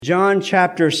John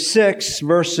chapter 6,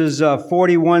 verses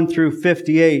 41 through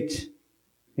 58.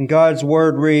 And God's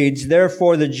word reads,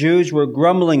 "Therefore the Jews were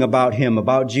grumbling about him,"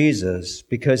 about Jesus,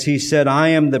 "because he said, 'I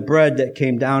am the bread that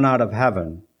came down out of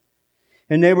heaven.'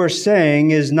 And they were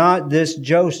saying, is not this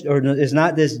Jesus,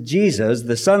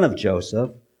 the son of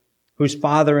Joseph, whose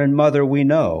father and mother we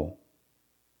know?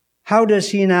 How does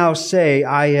he now say,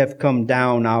 'I have come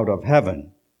down out of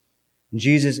heaven'?" And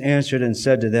Jesus answered and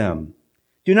said to them,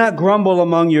 "Do not grumble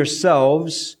among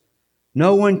yourselves.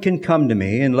 No one can come to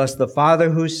me unless the Father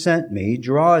who sent me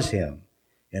draws him,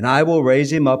 and I will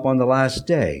raise him up on the last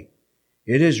day.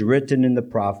 It is written in the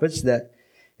prophets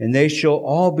and they shall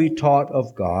all be taught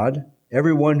of God.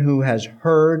 Everyone who has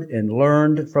heard and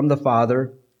learned from the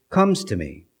Father comes to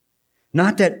me.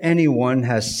 Not that anyone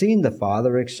has seen the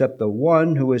Father except the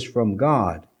one who is from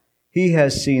God. He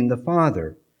has seen the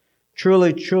Father.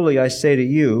 Truly, truly, I say to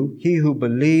you, he who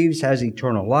believes has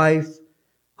eternal life.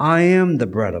 I am the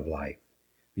bread of life.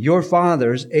 Your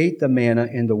fathers ate the manna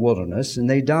in the wilderness, and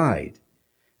they died.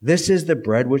 This is the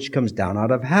bread which comes down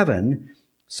out of heaven,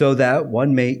 so that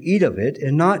one may eat of it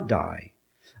and not die.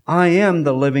 I am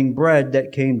the living bread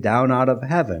that came down out of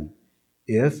heaven.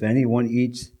 If anyone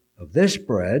eats of this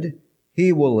bread,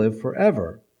 he will live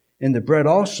forever. And the bread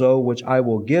also, which I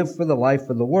will give for the life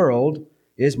of the world,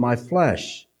 is my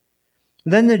flesh."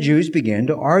 Then the Jews began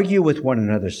to argue with one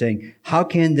another, saying, "How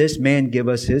can this man give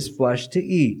us his flesh to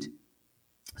eat?"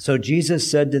 So Jesus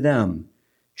said to them,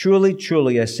 "Truly,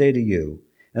 truly, I say to you,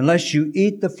 unless you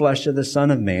eat the flesh of the Son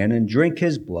of Man and drink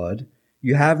his blood,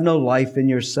 you have no life in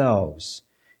yourselves.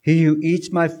 He who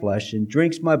eats my flesh and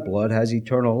drinks my blood has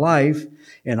eternal life,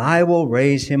 and I will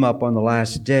raise him up on the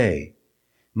last day.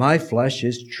 My flesh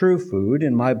is true food,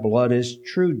 and my blood is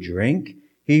true drink.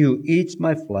 He who eats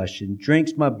my flesh and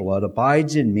drinks my blood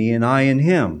abides in me, and I in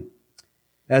him.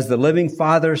 As the living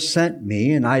Father sent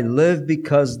me, and I live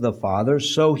because of the Father,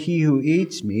 so he who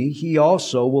eats me, he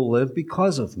also will live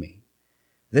because of me.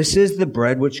 This is the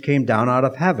bread which came down out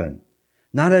of heaven.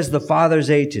 Not as the fathers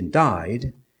ate and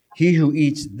died. He who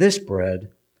eats this bread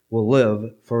will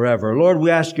live forever." Lord, we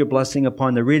ask your blessing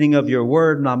upon the reading of your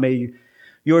word. Now may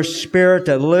your Spirit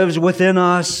that lives within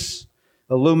us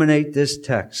illuminate this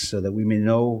text so that we may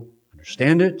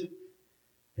understand it,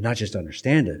 and not just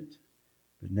understand it,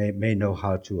 but may know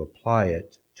how to apply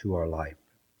it to our life.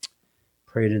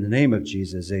 Pray it in the name of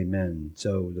Jesus, amen.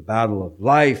 So the battle of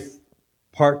life,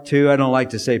 part 2. I don't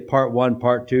like to say part 1,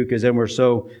 part 2, because then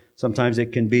sometimes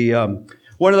it can be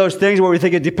one of those things where we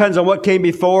think it depends on what came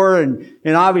before, and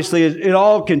obviously it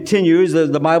all continues.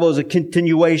 The Bible is a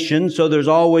continuation, so there's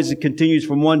always, it continues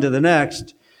from one to the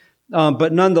next.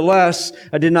 But nonetheless,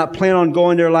 I did not plan on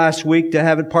going there last week to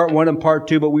have it part 1 and part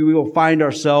 2, but we will find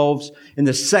ourselves in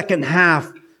the second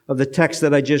half of the text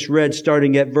that I just read,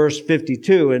 starting at verse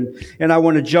 52. And I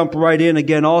want to jump right in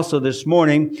again also this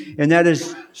morning, and that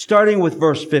is starting with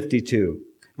verse 52.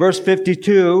 Verse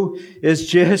 52 is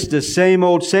just the same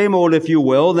old, if you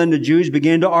will. Then the Jews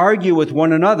began to argue with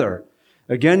one another.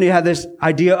 Again, you have this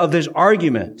idea of this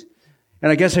argument.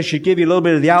 And I guess I should give you a little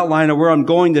bit of the outline of where I'm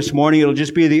going this morning. It'll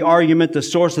just be the argument, the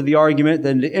source of the argument,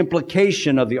 then the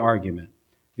implication of the argument.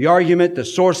 The argument, the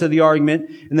source of the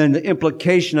argument, and then the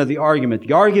implication of the argument.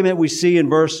 The argument we see in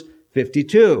verse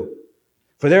 52.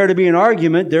 For there to be an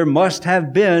argument, there must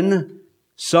have been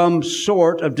some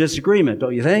sort of disagreement,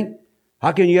 don't you think?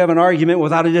 How can you have an argument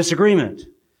without a disagreement?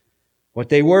 What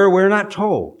they were, we're not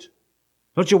told.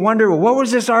 Don't you wonder, well, what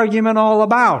was this argument all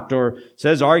about? Or it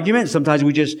says argument. Sometimes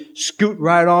we just scoot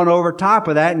right on over top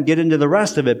of that and get into the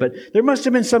rest of it. But there must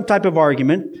have been some type of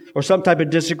argument or some type of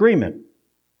disagreement.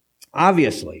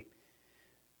 Obviously.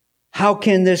 How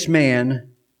can this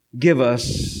man give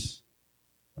us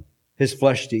his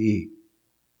flesh to eat?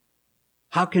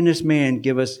 How can this man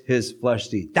give us his flesh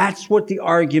to eat? That's what the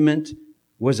argument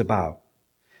was about.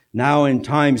 Now, in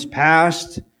times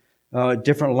past, a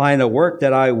different line of work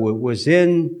that I was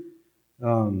in,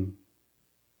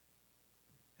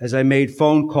 as I made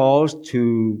phone calls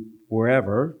to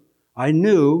wherever, I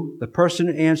knew the person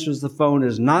who answers the phone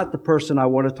is not the person I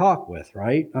want to talk with,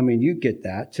 right? I mean, you get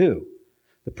that too.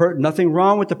 Nothing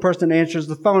wrong with the person that answers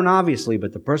the phone, obviously,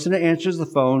 but the person that answers the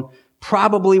phone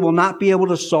probably will not be able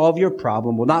to solve your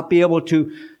problem, will not be able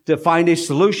to find a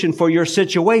solution for your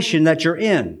situation that you're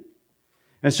in.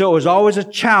 And so it was always a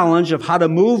challenge of how to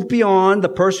move beyond the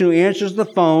person who answers the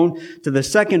phone to the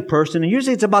second person. And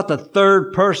usually it's about the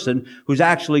third person who's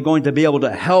actually going to be able to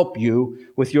help you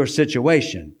with your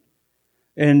situation.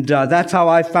 And that's how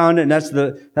I found it, and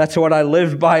that's what I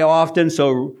lived by often.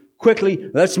 So quickly,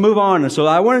 let's move on. And so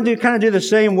I want to kind of do the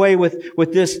same way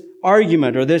with this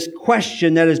argument or this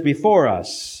question that is before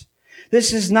us.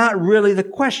 This is not really the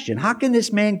question. How can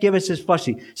this man give us his flesh?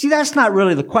 See, that's not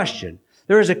really the question.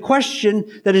 There is a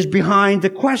question that is behind the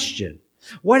question.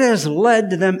 What has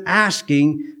led to them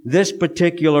asking this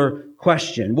particular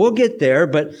question? We'll get there,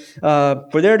 but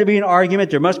for there to be an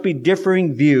argument, there must be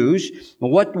differing views.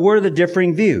 What were the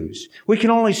differing views? We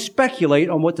can only speculate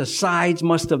on what the sides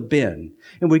must have been.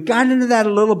 And we got into that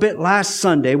a little bit last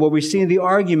Sunday, where we see the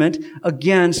argument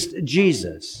against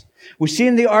Jesus. We see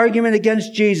in the argument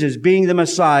against Jesus being the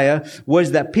Messiah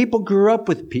was that people grew up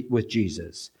with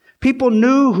Jesus. People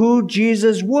knew who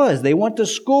Jesus was. They went to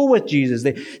school with Jesus.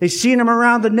 They seen him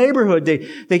around the neighborhood.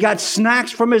 They got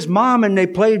snacks from his mom and they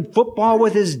played football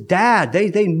with his dad.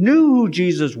 They knew who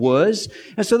Jesus was.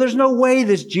 And so there's no way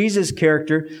this Jesus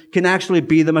character can actually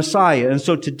be the Messiah. And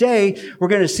so today we're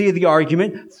going to see the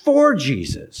argument for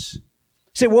Jesus.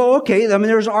 Say, well, okay,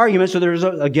 there's an argument, so there's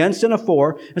an against and a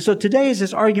for. And so today is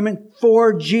this argument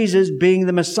for Jesus being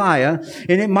the Messiah,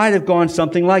 and it might have gone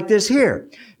something like this here.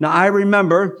 Now, I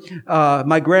remember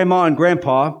my grandma and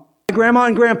grandpa.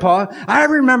 I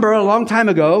remember a long time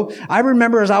ago,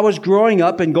 as I was growing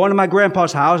up and going to my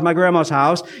grandma's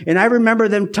house, and I remember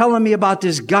them telling me about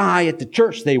this guy at the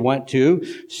church they went to,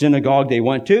 synagogue they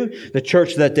went to, the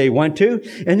church that they went to.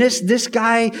 And this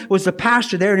guy was the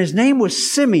pastor there, and his name was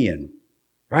Simeon.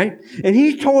 Right? And he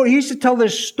used to tell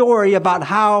this story about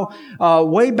how,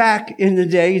 way back in the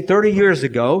day, 30 years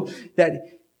ago,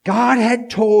 that God had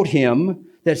told him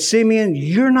that, Simeon,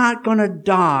 you're not going to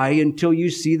die until you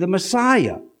see the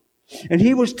Messiah. And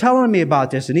he was telling me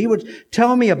about this, and he would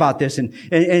tell me about this, and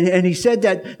he said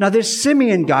that, now this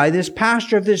Simeon guy, this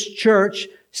pastor of this church,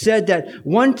 said that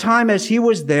one time as he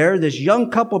was there, this young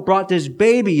couple brought this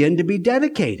baby in to be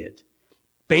dedicated.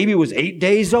 Baby was 8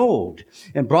 days old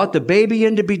and brought the baby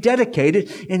in to be dedicated.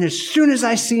 And as soon as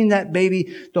I seen that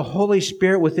baby, the Holy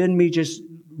Spirit within me just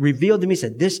revealed to me,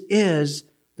 said, this is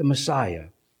the Messiah.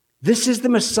 This is the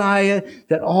Messiah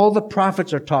that all the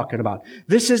prophets are talking about.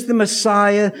 This is the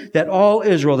Messiah that all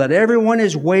Israel, that everyone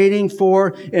is waiting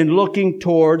for and looking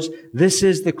towards. This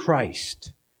is the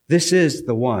Christ. This is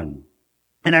the one.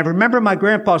 And I remember my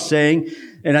grandpa saying,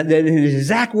 and his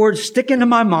exact words stick into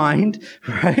my mind,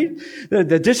 right?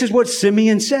 That this is what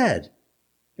Simeon said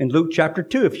in Luke chapter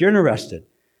 2, if you're interested.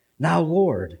 Now,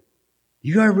 Lord,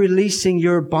 you are releasing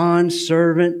your bond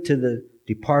servant to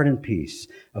depart in peace,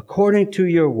 according to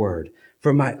your word.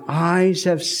 For my eyes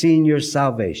have seen your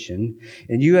salvation,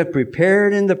 and you have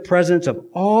prepared in the presence of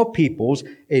all peoples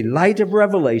a light of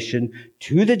revelation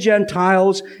to the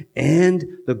Gentiles and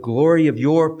the glory of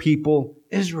your people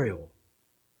Israel.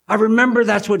 I remember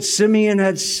that's what Simeon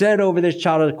had said over this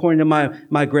child, according to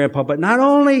my grandpa. But not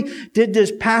only did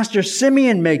this pastor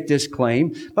Simeon make this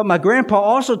claim, but my grandpa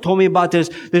also told me about this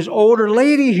older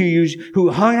lady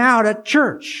who hung out at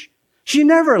church. She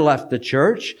never left the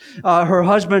church. Her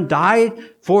husband died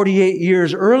 48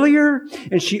 years earlier,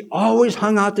 and she always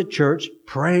hung out the church,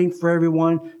 praying for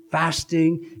everyone,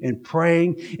 fasting and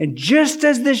praying. And just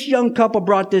as this young couple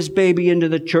brought this baby into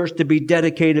the church to be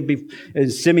dedicated,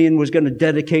 and Simeon was going to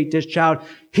dedicate this child,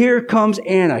 here comes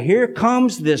Anna. Here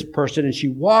comes this person. And she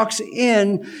walks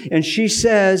in and she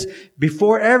says,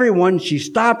 before everyone, she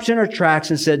stops in her tracks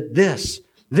and said, This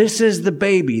is the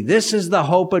baby. This is the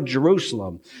hope of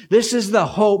Jerusalem. This is the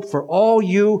hope for all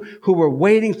you who were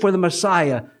waiting for the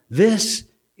Messiah. This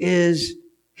is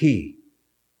he.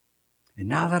 And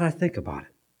now that I think about it,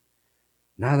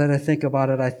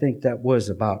 I think that was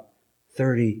about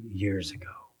 30 years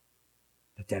ago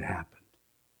that happened.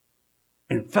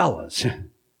 And fellas,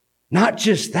 not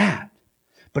just that,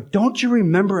 but don't you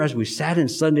remember as we sat in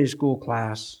Sunday school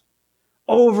class,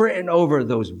 over and over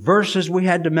those verses we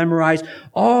had to memorize,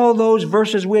 all those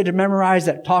verses we had to memorize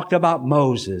that talked about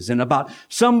Moses and about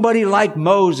somebody like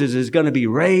Moses is going to be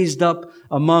raised up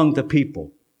among the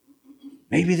people.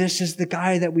 Maybe this is the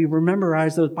guy that we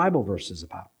memorized those Bible verses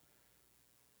about.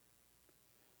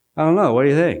 I don't know. What do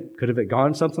you think? Could have it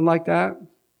gone something like that?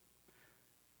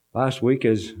 Last week,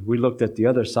 as we looked at the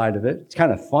other side of it, it's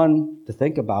kind of fun to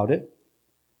think about it.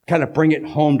 Kind of bring it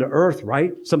home to earth,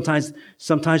 right? Sometimes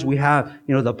we have,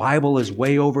 the Bible is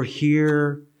way over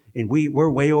here, and we're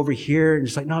way over here, and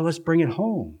it's like, no, let's bring it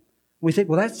home. We think,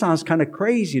 well, that sounds kind of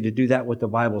crazy to do that with the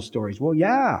Bible stories. Well,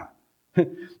 yeah, it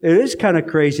is kind of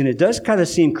crazy, and it does kind of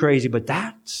seem crazy, but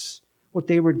that's what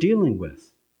they were dealing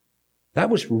with. That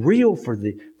was real for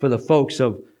the folks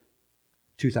of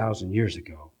 2,000 years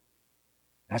ago.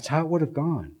 That's how it would have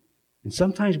gone. And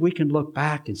sometimes we can look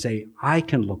back and say, I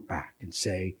can look back and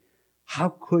say, how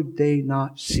could they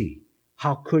not see?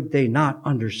 How could they not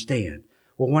understand?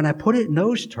 Well, when I put it in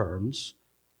those terms,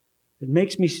 it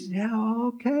makes me say, yeah,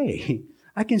 okay.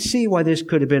 I can see why this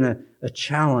could have been a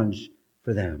challenge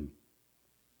for them.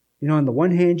 On the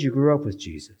one hand, you grew up with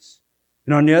Jesus.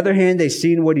 And on the other hand, they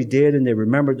seen what he did and they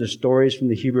remembered the stories from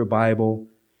the Hebrew Bible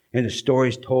and the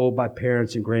stories told by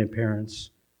parents and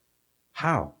grandparents.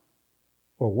 How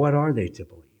or what are they to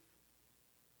believe?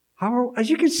 As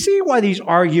you can see why these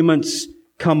arguments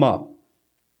come up.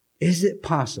 Is it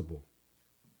possible?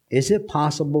 Is it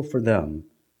possible for them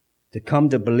to come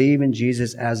to believe in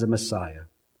Jesus as a Messiah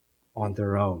on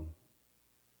their own?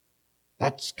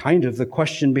 That's kind of the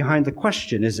question behind the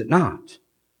question, is it not?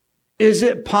 Is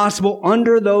it possible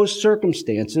under those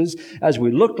circumstances, as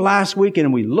we looked last week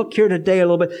and we look here today a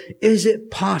little bit, is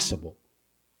it possible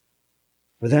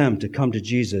for them to come to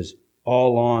Jesus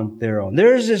all on their own?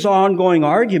 There's this ongoing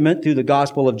argument through the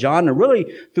Gospel of John and really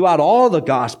throughout all the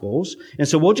Gospels. And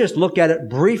so we'll just look at it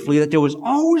briefly, that there was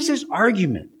always this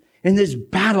argument and this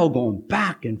battle going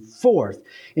back and forth.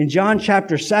 In John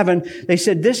chapter 7, they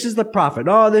said, this is the prophet.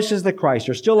 Oh, this is the Christ.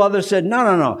 Or still others said,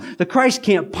 no. The Christ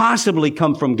can't possibly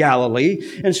come from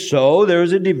Galilee. And so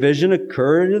there's a division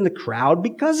occurred in the crowd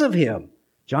because of him.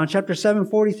 John chapter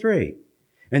 7:43.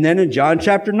 And then in John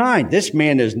chapter 9, this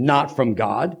man is not from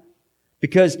God.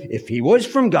 Because if he was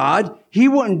from God, he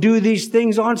wouldn't do these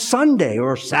things on Sunday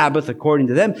or Sabbath according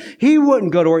to them. He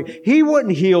wouldn't go to work. He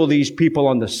wouldn't heal these people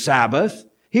on the Sabbath.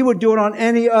 He would do it on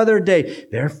any other day.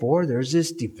 Therefore, there's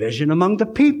this division among the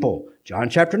people. John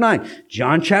chapter 9.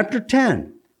 John chapter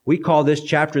 10. We call this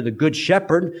chapter the Good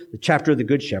Shepherd. The chapter of the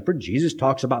Good Shepherd. Jesus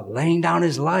talks about laying down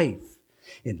his life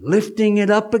and lifting it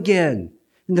up again.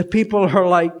 And the people are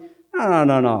like,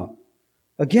 no.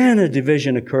 Again, a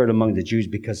division occurred among the Jews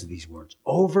because of these words.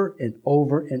 Over and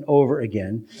over and over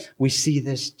again, we see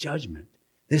this judgment,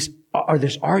 this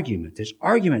argument,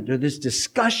 or this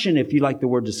discussion, if you like the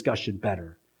word discussion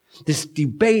better. This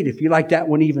debate, if you like that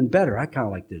one even better. I kind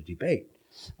of like the debate.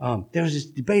 There's this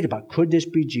debate about, could this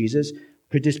be Jesus?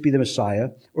 Could this be the Messiah?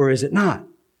 Or is it not?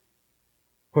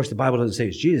 Of course, the Bible doesn't say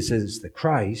it's Jesus. It says it's the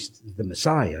Christ, the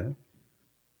Messiah.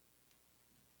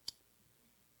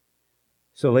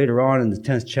 So later on in the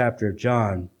 10th chapter of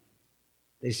John,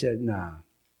 they said, no.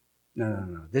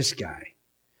 This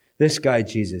guy,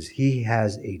 Jesus, he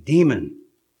has a demon.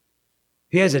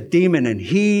 He has a demon and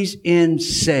he's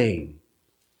insane.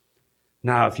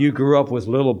 Now, if you grew up with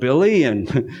little Billy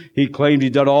and he claimed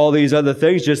he did all these other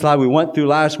things, just like we went through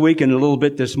last week and a little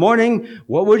bit this morning,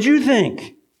 what would you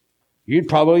think? You'd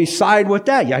probably side with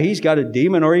that. Yeah, he's got a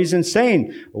demon or he's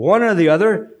insane. One or the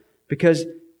other, because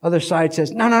other side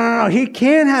says, no, he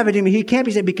can't have a demon. He can't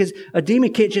be saved because a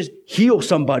demon can't just heal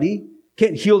somebody.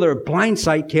 Can't heal their blind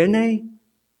sight, can they?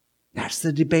 That's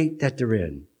the debate that they're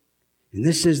in. And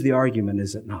this is the argument,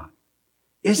 is it not?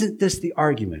 Isn't this the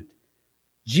argument?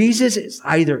 Jesus is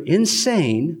either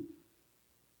insane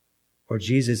or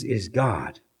Jesus is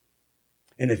God.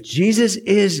 And if Jesus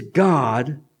is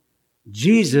God,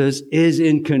 Jesus is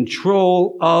in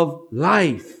control of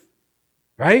life.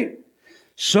 Right?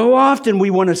 So often we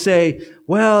want to say,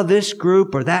 well, this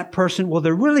group or that person, well,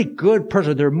 they're really good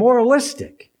person. They're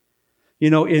moralistic,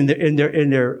 in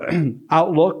their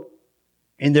outlook,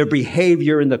 in their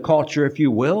behavior in the culture, if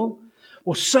you will.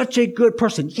 Well, such a good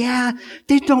person. Yeah,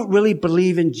 they don't really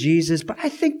believe in Jesus, but I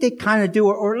think they kind of do,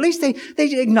 or at least they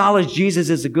acknowledge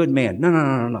Jesus as a good man.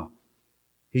 No.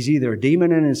 He's either a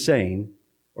demon and insane,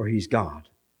 or he's God.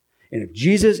 And if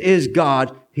Jesus is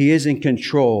God, he is in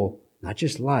control, not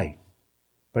just life,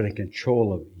 but in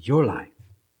control of your life.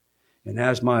 And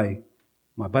as my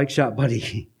bike shop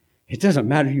buddy, it doesn't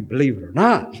matter if you believe it or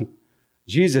not.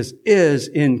 Jesus is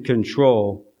in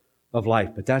control of life,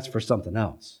 but that's for something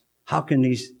else. How can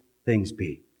these things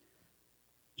be?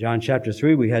 John chapter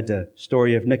 3, we had the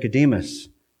story of Nicodemus.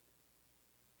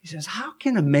 He says, how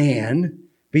can a man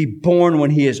be born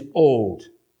when he is old?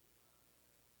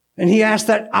 And he asked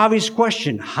that obvious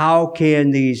question, how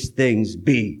can these things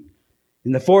be?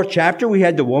 In the 4th chapter, we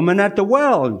had the woman at the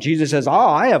well, and Jesus says,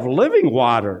 I have living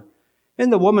water.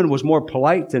 And the woman was more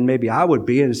polite than maybe I would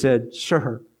be and said,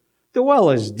 sir, the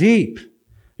well is deep.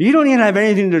 You don't even have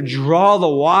anything to draw the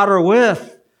water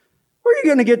with. Where are you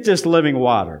going to get this living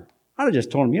water? I'd have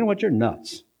just told him, you know what, you're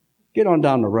nuts. Get on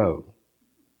down the road.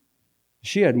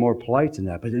 She had more polite than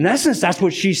that. But in essence, that's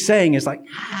what she's saying. It's like,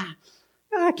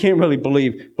 I can't really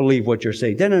believe what you're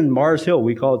saying. Then in Mars Hill,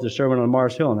 we call it the Sermon on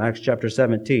Mars Hill in Acts chapter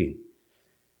 17.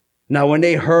 Now, when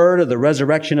they heard of the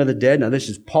resurrection of the dead, now this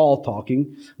is Paul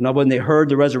talking. Now, when they heard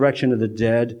the resurrection of the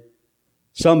dead,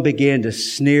 some began to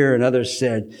sneer and others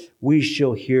said, we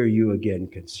shall hear you again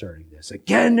concerning this.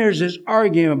 Again, there's this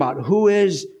argument about who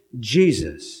is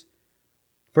Jesus.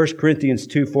 1 Corinthians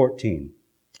 2:14.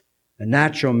 A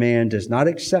natural man does not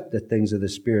accept the things of the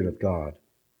Spirit of God,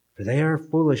 for they are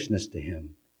foolishness to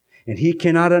him, and he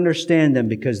cannot understand them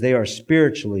because they are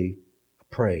spiritually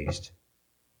appraised.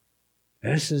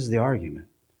 This is the argument.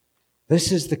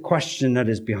 This is the question that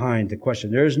is behind the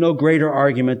question. There is no greater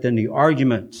argument than the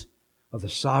argument of the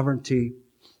sovereignty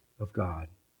of God.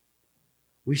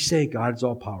 We say God's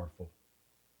all-powerful.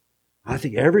 I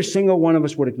think every single one of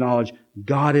us would acknowledge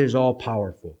God is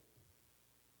all-powerful.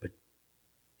 But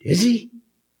is he?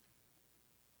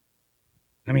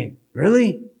 I mean,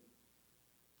 really?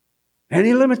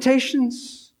 Any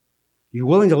limitations? You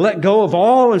willing to let go of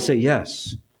all and say,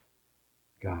 yes,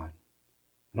 God,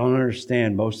 I don't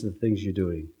understand most of the things you're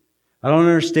doing. I don't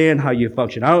understand how you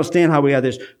function. I don't understand how we have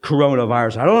this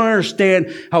coronavirus. I don't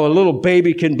understand how a little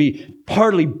baby can be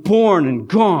partly born and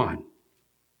gone.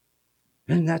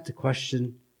 Isn't that the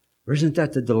question? Or isn't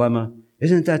that the dilemma?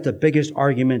 Isn't that the biggest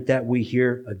argument that we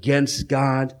hear against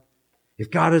God?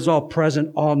 If God is all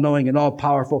present, all knowing, and all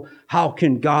powerful, how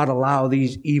can God allow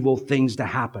these evil things to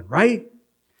happen, right?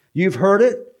 You've heard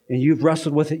it and you've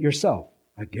wrestled with it yourself.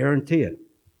 I guarantee it.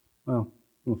 Well,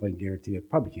 I don't know if I can guarantee it.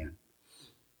 Probably can.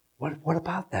 What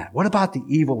about that? What about the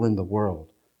evil in the world?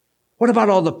 What about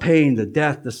all the pain, the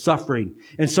death, the suffering,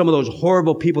 and some of those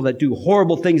horrible people that do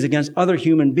horrible things against other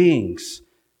human beings?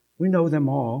 We know them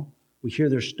all. We hear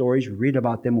their stories. We read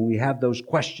about them, and we have those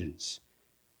questions.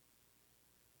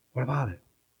 What about it?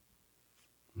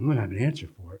 I don't have an answer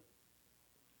for it.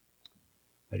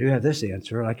 I do have this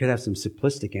answer. I could have some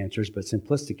simplistic answers, but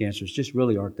simplistic answers just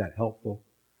really aren't that helpful.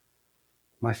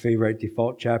 My favorite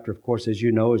default chapter, of course, as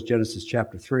you know, is Genesis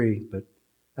chapter 3, but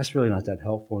that's really not that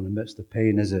helpful in the midst of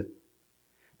pain, is it?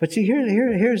 But see,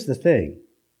 here's the thing.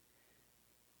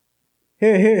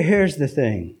 Here's the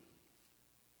thing.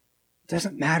 It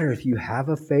doesn't matter if you have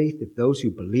a faith, if those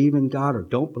who believe in God or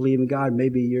don't believe in God,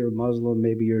 maybe you're a Muslim,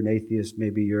 maybe you're an atheist,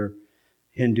 maybe you're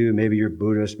Hindu, maybe you're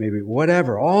Buddhist, maybe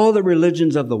whatever, all the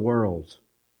religions of the world.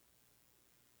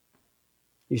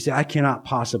 You say, I cannot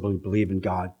possibly believe in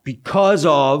God because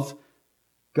of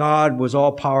God was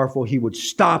all powerful. He would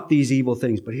stop these evil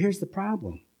things. But here's the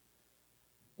problem.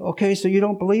 Okay, so you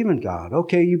don't believe in God.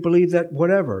 Okay, you believe that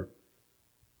whatever.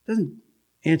 It doesn't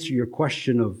answer your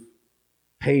question of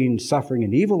pain, suffering,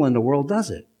 and evil in the world, does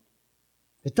it?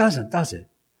 It doesn't, does it?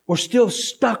 We're still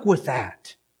stuck with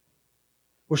that.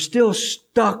 We're still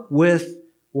stuck with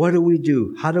what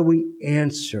do? How do we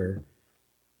answer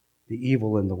the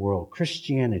evil in the world?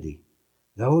 Christianity,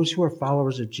 those who are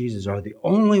followers of Jesus are the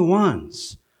only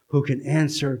ones who can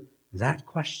answer that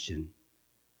question.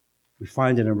 We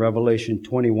find it in Revelation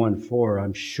 21:4.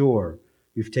 I'm sure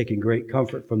you've taken great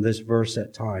comfort from this verse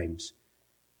at times.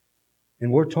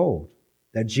 And we're told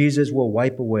that Jesus will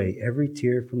wipe away every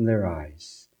tear from their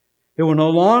eyes. There will no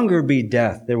longer be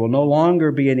death. There will no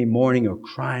longer be any mourning or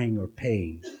crying or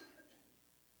pain.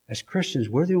 As Christians,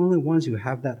 we're the only ones who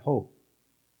have that hope.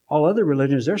 All other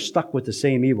religions, they're stuck with the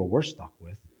same evil we're stuck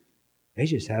with. They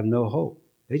just have no hope.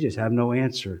 They just have no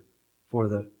answer for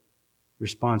the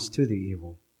response to the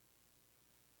evil.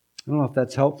 I don't know if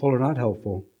that's helpful or not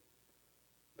helpful,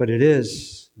 but it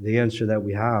is the answer that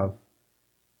we have.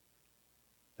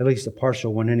 At least a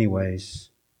partial one anyways.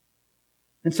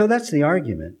 And so that's the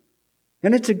argument.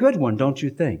 And it's a good one, don't you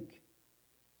think?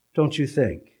 Don't you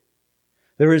think?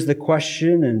 There is the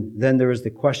question, and then there is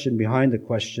the question behind the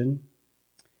question.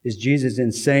 Is Jesus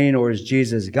insane or is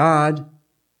Jesus God?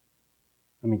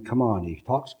 I mean, come on, he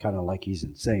talks kind of like he's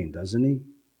insane, doesn't he?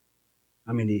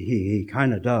 I mean, he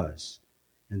kind of does.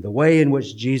 And the way in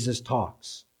which Jesus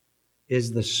talks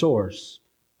is the source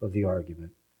of the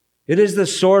argument. It is the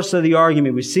source of the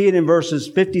argument. We see it in verses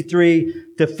 53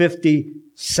 to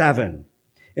 57.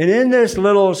 And in this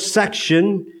little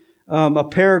section, a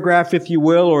paragraph, if you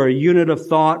will, or a unit of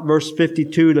thought, verse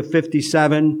 52 to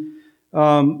 57,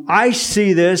 I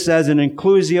see this as an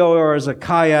inclusio or as a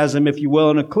chiasm, if you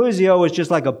will. An inclusio is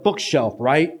just like a bookshelf,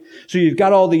 right? So you've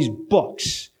got all these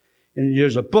books. And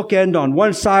there's a bookend on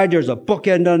one side, there's a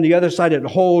bookend on the other side. It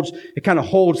kind of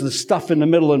holds the stuff in the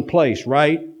middle in place,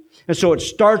 right? And so it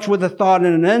starts with a thought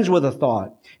and it ends with a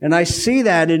thought. And I see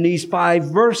that in these 5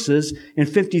 verses. In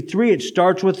 53, it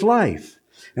starts with life.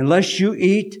 Unless you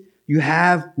eat, you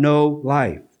have no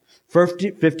life.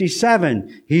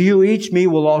 57, he who eats me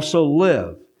will also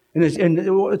live. And it's in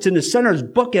the center, it's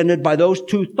bookended by those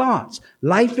 2 thoughts.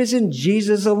 Life is in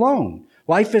Jesus alone.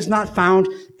 Life is not found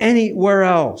anywhere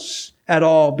else at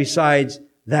all besides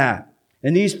that.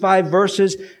 In these 5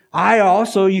 verses,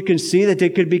 you can see that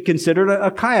it could be considered a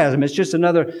chiasm. It's just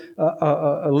another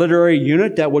a literary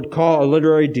unit that would call a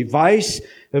literary device,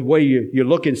 the way you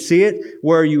look and see it,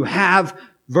 where you have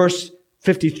verse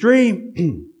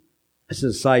 53. This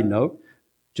is a side note.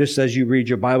 Just as you read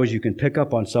your Bibles, you can pick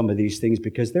up on some of these things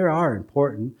because they are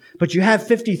important. But you have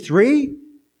 53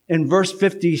 and verse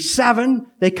 57,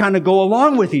 they kind of go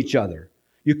along with each other.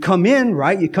 You come in,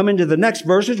 right? You come into the next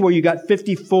verses where you got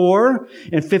 54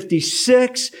 and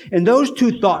 56, and those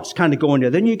two thoughts kind of go in there.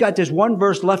 Then you got this one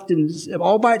verse left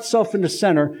all by itself in the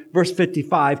center, verse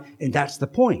 55, and that's the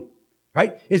point,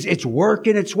 right? It's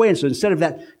working its way. And so instead of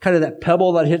that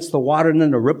pebble that hits the water and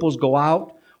then the ripples go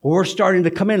out, well, we're starting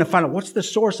to come in and find out what's the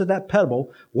source of that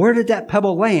pebble. Where did that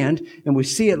pebble land? And we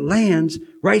see it lands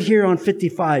right here on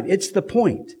 55. It's the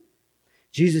point.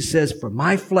 Jesus says, for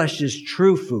my flesh is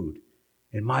true food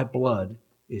and my blood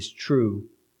is true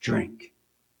drink.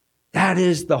 That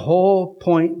is the whole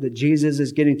point that Jesus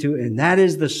is getting to, and that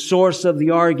is the source of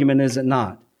the argument, is it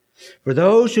not? For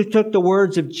those who took the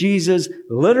words of Jesus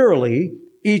literally,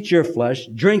 eat your flesh,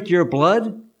 drink your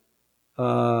blood,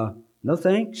 no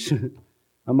thanks.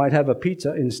 I might have a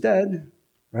pizza instead,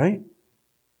 right?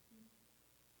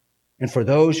 And for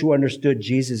those who understood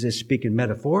Jesus is speaking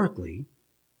metaphorically,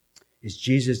 is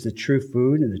Jesus the true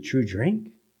food and the true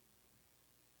drink?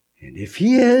 And if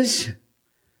he is,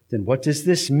 then what does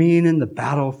this mean in the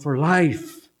battle for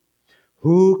life?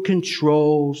 Who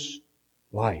controls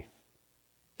life?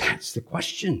 That's the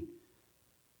question.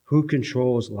 Who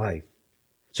controls life?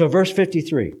 So verse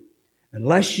 53,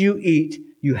 unless you eat,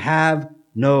 you have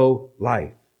no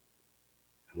life.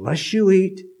 Unless you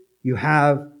eat, you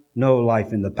have no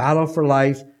life. In the battle for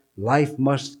life, life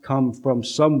must come from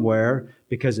somewhere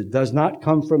because it does not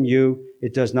come from you.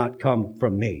 It does not come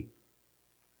from me.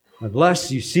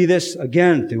 Unless you see this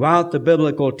again throughout the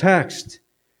biblical text.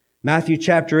 Matthew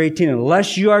chapter 18,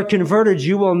 unless you are converted,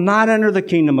 you will not enter the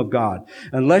kingdom of God.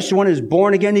 Unless one is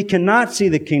born again, he cannot see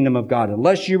the kingdom of God.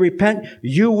 Unless you repent,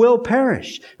 you will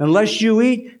perish. Unless you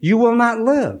eat, you will not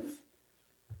live.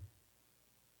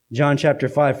 John chapter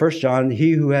 5, 1 John,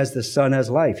 he who has the Son has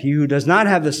life. He who does not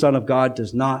have the Son of God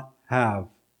does not have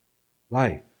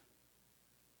life.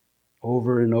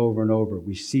 Over and over and over,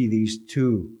 we see these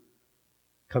two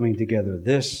coming together.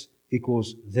 This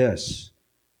equals this.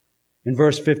 In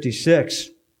verse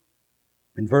 56,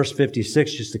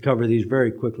 just to cover these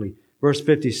very quickly. Verse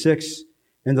 56,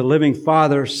 and the living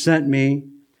Father sent me,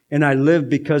 and I live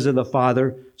because of the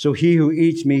Father. So he who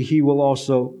eats me, he will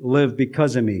also live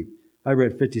because of me. I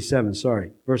read 57,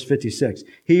 sorry. Verse 56.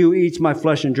 He who eats my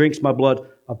flesh and drinks my blood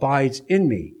abides in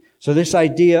me. So this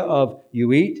idea of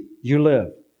you eat, you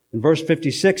live. In verse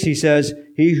 56, he says,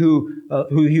 he who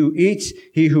eats,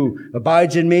 he who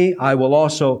abides in me, I will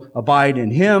also abide in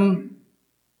him.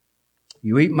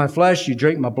 You eat my flesh, you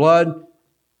drink my blood,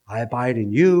 I abide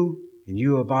in you, and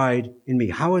you abide in me.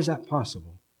 How is that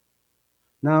possible?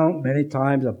 Now, many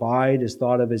times abide is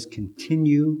thought of as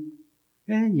continue.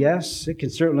 And yes, it can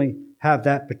certainly have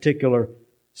that particular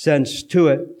sense to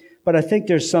it. But I think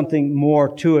there's something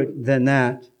more to it than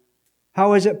that.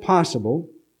 How is it possible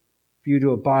for you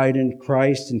to abide in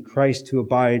Christ and Christ to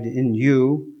abide in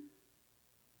you?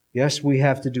 Yes, we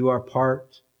have to do our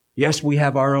part. Yes, we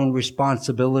have our own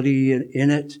responsibility in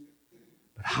it.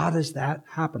 But how does that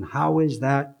happen? How is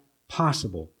that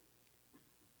possible?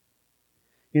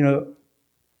 You know,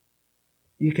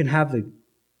 you can have the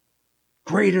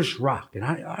greatest rock. And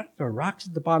are there rocks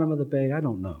at the bottom of the bay? I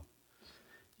don't know.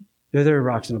 There are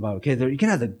rocks in the bottom. Okay, you can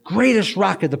have the greatest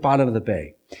rock at the bottom of the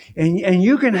bay. And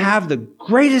you can have the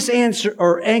greatest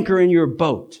anchor in your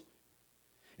boat.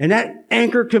 And that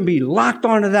anchor can be locked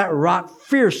onto that rock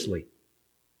fiercely.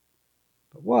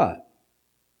 But what?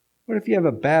 What if you have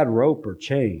a bad rope or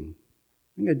chain?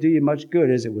 It ain't going to do you much good,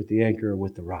 is it, with the anchor or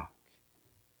with the rock?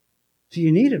 So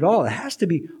you need it all. It has to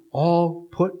be all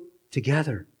put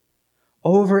together.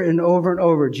 Over and over and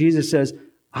over, Jesus says,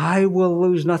 I will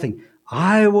lose nothing.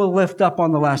 I will lift up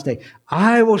on the last day.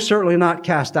 I will certainly not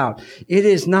cast out. It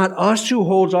is not us who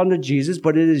holds on to Jesus,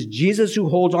 but it is Jesus who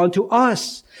holds on to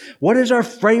us. What is our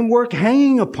framework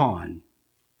hanging upon?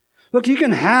 Look, you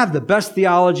can have the best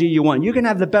theology you want. You can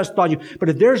have the best thought, but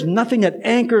if there's nothing that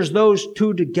anchors those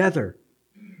two together,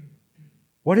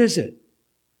 what is it?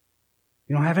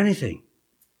 You don't have anything.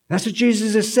 That's what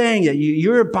Jesus is saying. That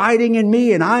you're abiding in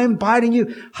me and I'm abiding in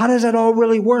you. How does that all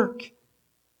really work?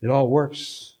 It all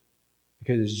works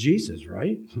because it's Jesus,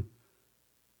 right?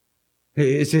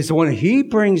 It's when He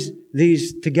brings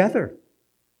these together.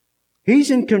 He's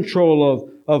in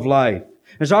control of life.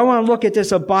 And so I want to look at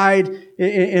this abide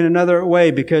in another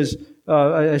way because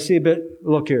I see a bit,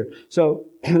 look here. So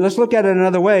let's look at it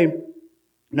another way.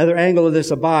 Another angle of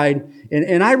this abide,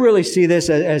 and I really see this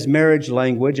as marriage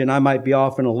language, and I might be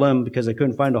off on a limb because I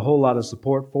couldn't find a whole lot of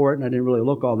support for it, and I didn't really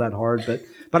look all that hard,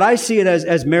 but I see it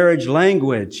as marriage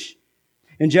language.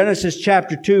 In Genesis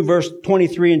chapter 2, verse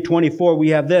 23 and 24, we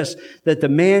have this, that the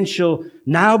man shall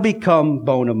now become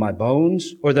bone of my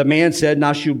bones, or the man said,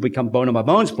 now she will become bone of my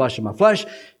bones, flesh of my flesh.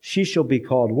 She shall be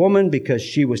called woman because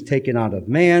she was taken out of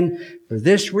man. For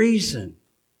this reason,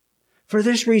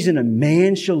 a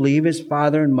man shall leave his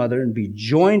father and mother and be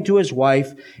joined to his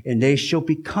wife, and they shall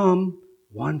become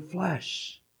one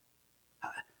flesh.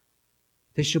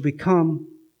 They shall become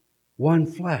one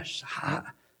flesh.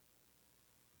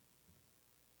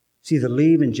 See, the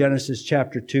leave in Genesis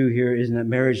chapter 2 here is that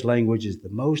marriage language is the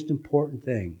most important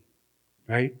thing,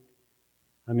 right?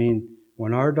 I mean,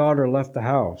 when our daughter left the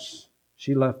house,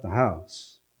 she left the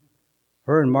house.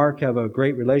 Her and Mark have a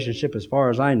great relationship as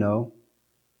far as I know.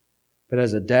 But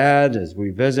as a dad, as we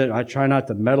visit, I try not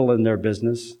to meddle in their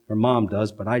business. Her mom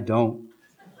does, but I don't.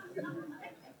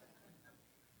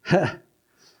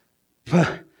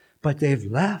 But they've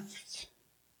left.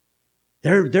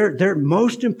 Their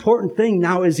most important thing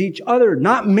now is each other,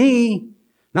 not me,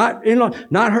 not in-law,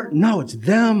 not her. No, it's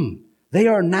them. They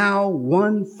are now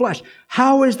one flesh.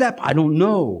 How is that? I don't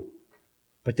know.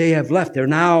 But they have left. They're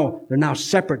now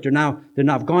separate. They're now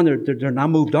gone. They're now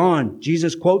moved on.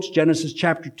 Jesus quotes Genesis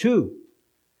chapter 2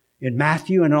 in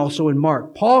Matthew and also in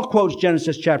Mark. Paul quotes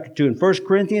Genesis chapter 2 in 1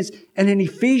 Corinthians and in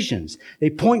Ephesians.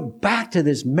 They point back to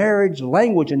this marriage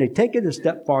language and they take it a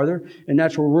step farther, and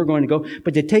that's where we're going to go.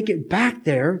 But they take it back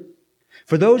there.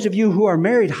 For those of you who are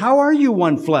married, how are you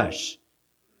one flesh?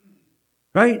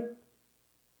 Right?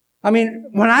 I mean,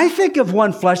 when I think of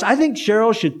one flesh, I think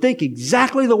Cheryl should think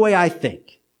exactly the way I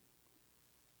think.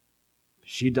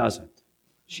 She doesn't.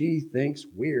 She thinks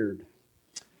weird.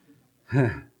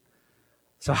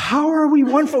 So how are we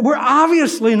one flesh? We're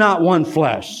obviously not one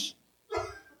flesh.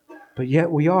 But yet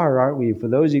we are, aren't we? For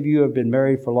those of you who have been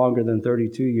married for longer than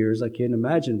 32 years, I can't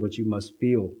imagine what you must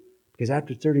feel. Because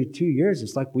after 32 years,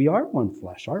 it's like we are one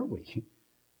flesh, aren't we?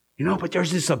 You know, but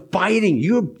there's this abiding.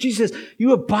 Jesus,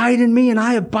 you abide in me and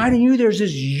I abide in you. There's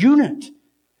this unit.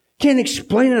 Can't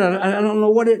explain it. I don't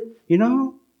know what it,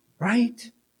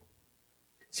 right?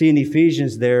 See, in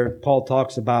Ephesians there, Paul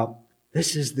talks about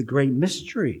this is the great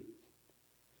mystery.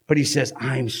 But he says,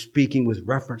 I'm speaking with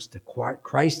reference to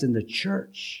Christ and the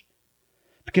church.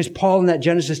 Because Paul in that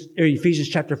Ephesians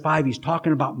chapter 5, he's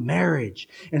talking about marriage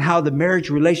and how the marriage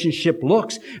relationship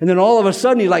looks. And then all of a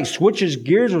sudden he switches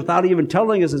gears without even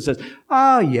telling us and says,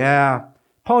 oh yeah,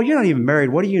 Paul, you're not even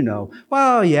married. What do you know?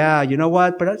 Well, yeah, you know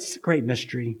what? But it's a great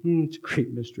mystery. It's a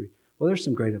great mystery. Well, there's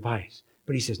some great advice.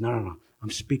 But he says, no.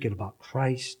 I'm speaking about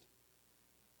Christ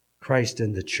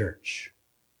and the church.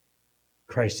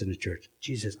 Christ and the church.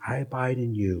 Jesus, I abide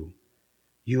in you.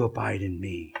 You abide in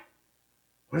me.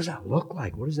 What does that look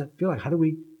like? What does that feel like? How do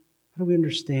we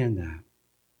understand that?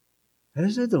 That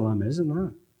is a dilemma, isn't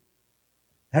it?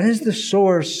 That is the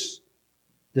source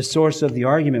of the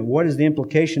argument. What is the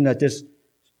implication that this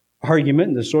argument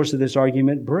and the source of this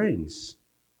argument brings?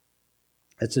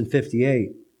 That's in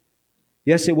 58.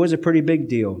 Yes, it was a pretty big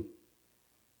deal.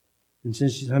 And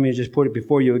since let me just put it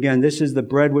before you again, this is the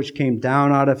bread which came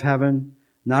down out of heaven,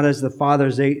 not as the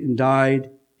fathers ate and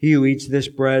died. He who eats this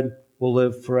bread will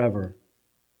live forever.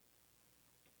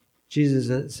 Jesus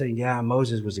is saying, yeah,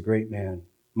 Moses was a great man.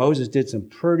 Moses did some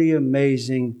pretty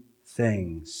amazing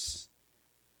things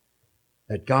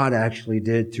that God actually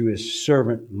did through his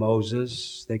servant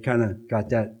Moses. They kind of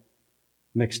got that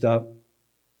mixed up.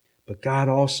 But God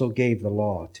also gave the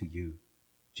law to you.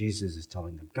 Jesus is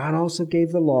telling them. God also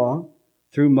gave the law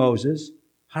through Moses.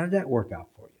 How did that work out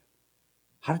for you?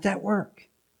 How did that work?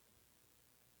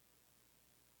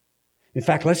 In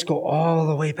fact, let's go all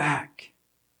the way back.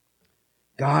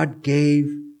 God gave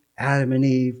Adam and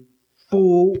Eve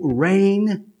full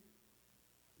reign.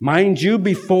 Mind you,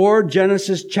 before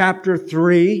Genesis chapter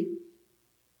 3,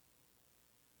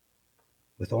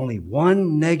 with only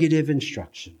one negative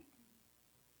instruction.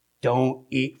 Don't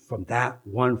eat from that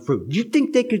one fruit. Do you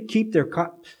think they could keep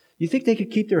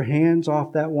their hands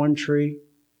off that one tree?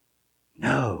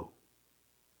 No.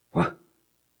 What?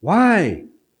 Why?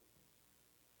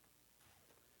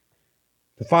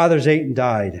 The fathers ate and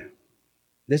died.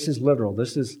 This is literal.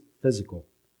 This is physical.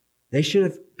 They should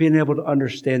have been able to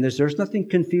understand this. There's nothing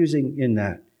confusing in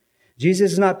that.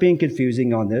 Jesus is not being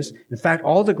confusing on this. In fact,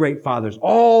 all the great fathers,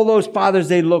 all those fathers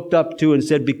they looked up to and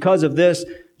said, because of this,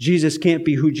 Jesus can't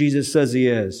be who Jesus says he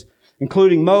is.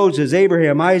 Including Moses,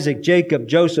 Abraham, Isaac, Jacob,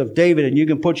 Joseph, David, and you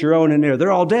can put your own in there.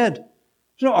 They're all dead.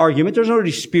 There's no argument. There's no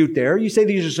dispute there. You say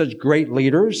these are such great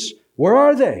leaders. Where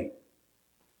are they?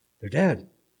 They're dead.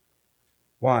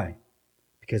 Why?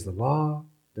 Because the law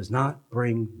does not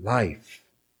bring life.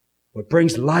 What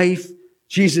brings life,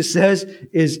 Jesus says,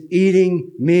 is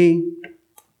eating me.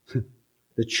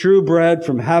 the true bread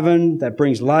from heaven that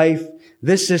brings life.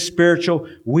 This is spiritual.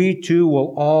 We too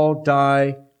will all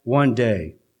die one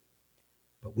day.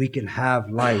 But we can have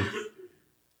life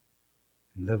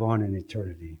and live on in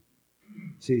eternity.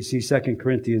 See 2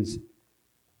 Corinthians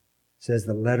says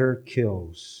the letter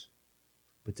kills,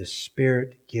 but the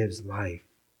Spirit gives life.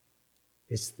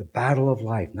 It's the battle of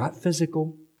life, not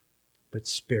physical, but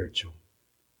spiritual.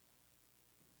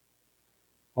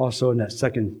 Also in that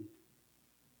 2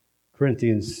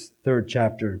 Corinthians 3rd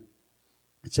chapter,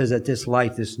 it says that this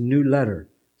life, this new letter,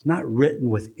 it's not written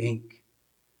with ink,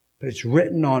 but it's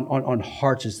written on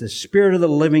hearts. It's the Spirit of the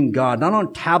living God, not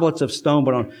on tablets of stone,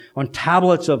 but on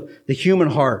tablets of the human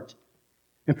heart.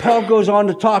 And Paul goes on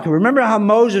to talk. Remember how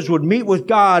Moses would meet with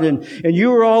God and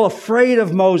you were all afraid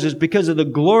of Moses because of the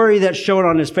glory that shone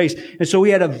on his face. And so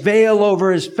he had a veil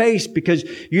over his face because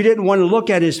you didn't want to look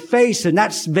at his face. And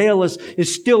that veil is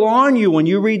still on you when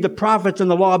you read the prophets and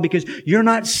the law because you're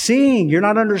not seeing, you're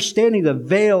not understanding. The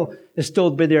veil is still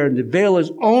there and the veil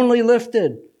is only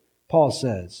lifted, Paul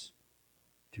says,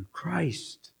 through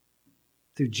Christ,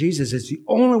 through Jesus. It's the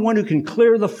only one who can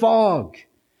clear the fog,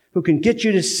 who can get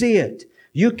you to see it.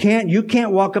 You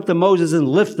can't walk up to Moses and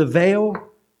lift the veil.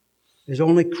 There's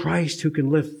only Christ who can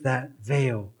lift that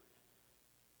veil.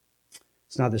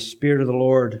 It's now the Spirit of the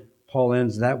Lord. Paul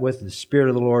ends that with the Spirit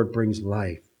of the Lord brings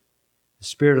life. The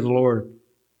Spirit of the Lord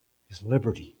is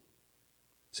liberty.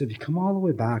 So if you come all the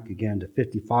way back again to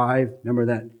 55, remember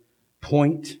that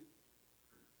point?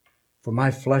 For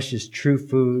my flesh is true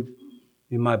food,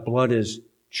 and my blood is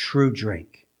true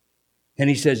drink. And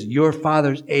he says, your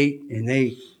fathers ate and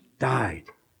they died.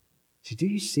 So do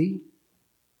you see?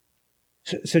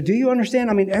 So do you understand?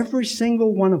 I mean, every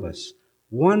single one of us,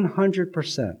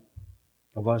 100%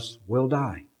 of us will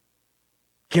die.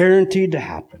 Guaranteed to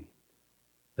happen.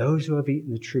 Those who have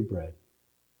eaten the true bread,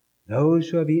 those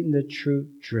who have eaten the true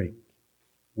drink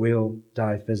will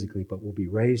die physically, but will be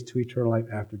raised to eternal life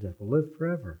after death, will live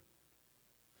forever.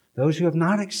 Those who have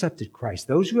not accepted Christ,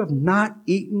 those who have not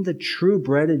eaten the true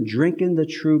bread and drinking the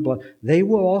true blood, they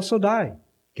will also die.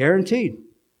 Guaranteed.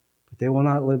 But they will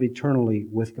not live eternally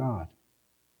with God.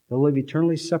 They'll live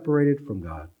eternally separated from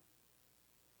God.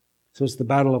 So it's the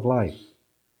battle of life.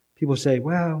 People say,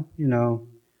 well,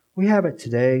 we have it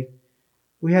today.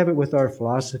 We have it with our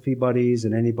philosophy buddies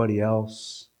and anybody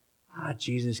else.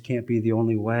 Jesus can't be the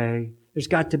only way. There's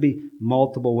got to be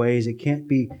multiple ways. It can't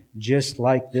be just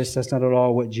like this. That's not at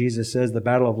all what Jesus says. The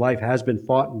battle of life has been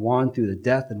fought and won through the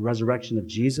death and resurrection of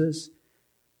Jesus.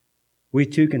 We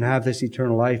too can have this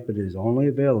eternal life, but it is only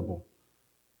available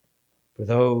for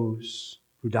those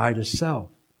who die to self.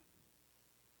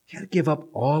 You got to give up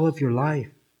all of your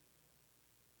life.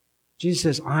 Jesus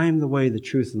says, I am the way, the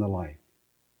truth, and the life.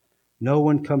 No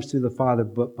one comes to the Father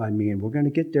but by me. And we're going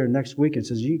to get there next week and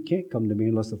says, you can't come to me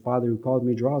unless the Father who called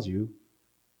me draws you.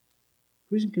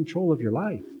 Who's in control of your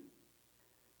life?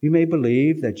 You may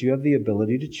believe that you have the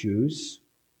ability to choose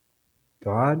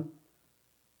God.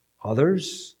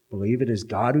 Others believe it is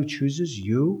God who chooses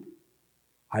you.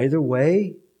 Either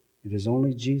way, it is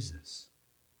only Jesus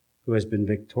who has been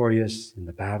victorious in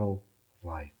the battle of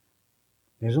life.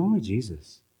 There's only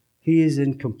Jesus. He is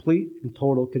in complete and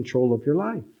total control of your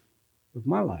life, of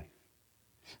my life.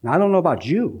 Now, I don't know about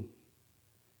you,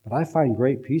 but I find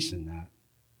great peace in that.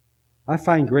 I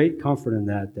find great comfort in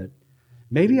that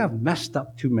maybe I've messed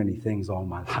up too many things all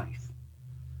my life.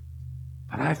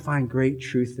 But I find great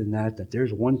truth in that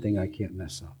there's one thing I can't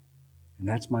mess up, and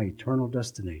that's my eternal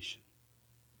destination.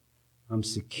 I'm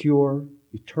secure,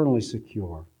 eternally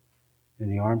secure, in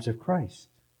the arms of Christ.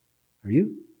 Are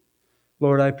you?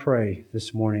 Lord, I pray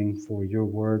this morning for your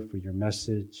word, for your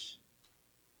message.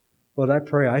 Lord, I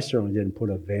pray I certainly didn't put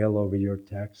a veil over your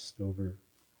text, over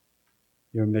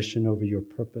your mission, over your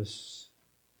purpose.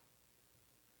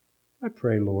 I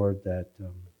pray, Lord, that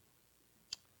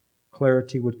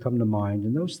clarity would come to mind.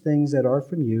 And those things that are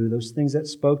from you, those things that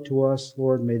spoke to us,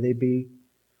 Lord, may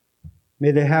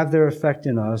they have their effect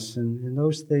in us. And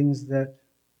those things that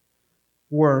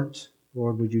weren't,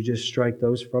 Lord, would you just strike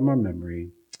those from our memory.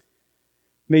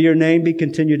 May your name be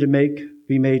continued to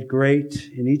be made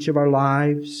great in each of our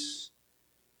lives,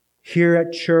 here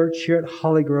at church, here at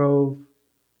Holly Grove,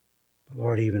 but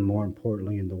Lord, even more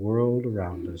importantly, in the world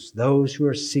around us, those who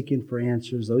are seeking for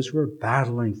answers, those who are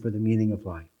battling for the meaning of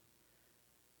life.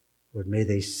 Lord, may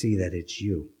they see that it's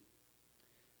you.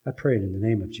 I pray it in the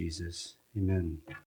name of Jesus. Amen.